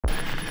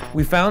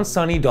We found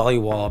Sunee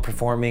Dhaliwal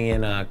performing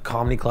in a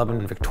comedy club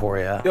in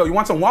Victoria. Yo, you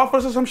want some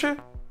waffles or some shit?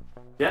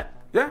 Yeah.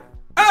 Yeah?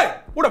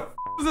 Hey, what the f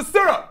is this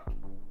syrup?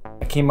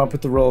 I came up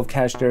with the role of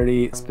Cash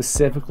Dirty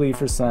specifically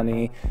for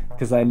Sunee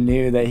because I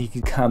knew that he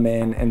could come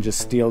in and just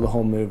steal the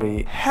whole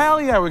movie.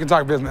 Hell yeah, we can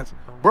talk business.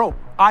 Bro,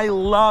 I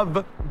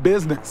love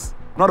business.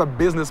 I'm not a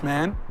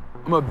businessman.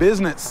 I'm a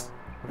business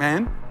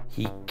man.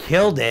 He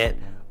killed it,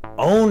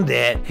 owned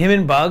it. Him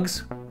and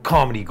Bugs,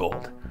 comedy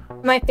gold.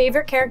 My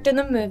favorite character in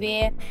the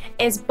movie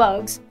is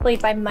Bugs,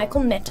 played by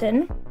Michael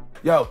Mitton.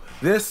 Yo,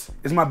 this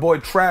is my boy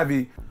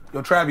Travie.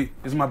 Yo, Travie,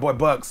 this is my boy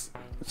Bugs.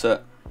 What's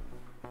up?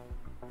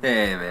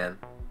 Hey, man.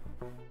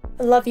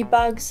 I love you,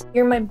 Bugs.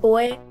 You're my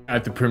boy.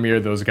 At the premiere,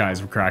 those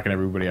guys were cracking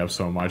everybody up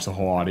so much, the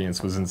whole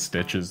audience was in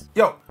stitches.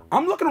 Yo,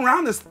 I'm looking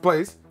around this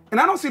place, and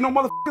I don't see no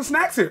motherfucking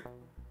snacks here.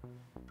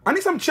 I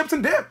need some chips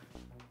and dip.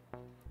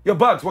 Yo,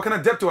 Bugs, what kind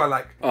of dip do I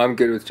like? I'm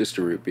good with just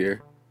a root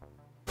beer.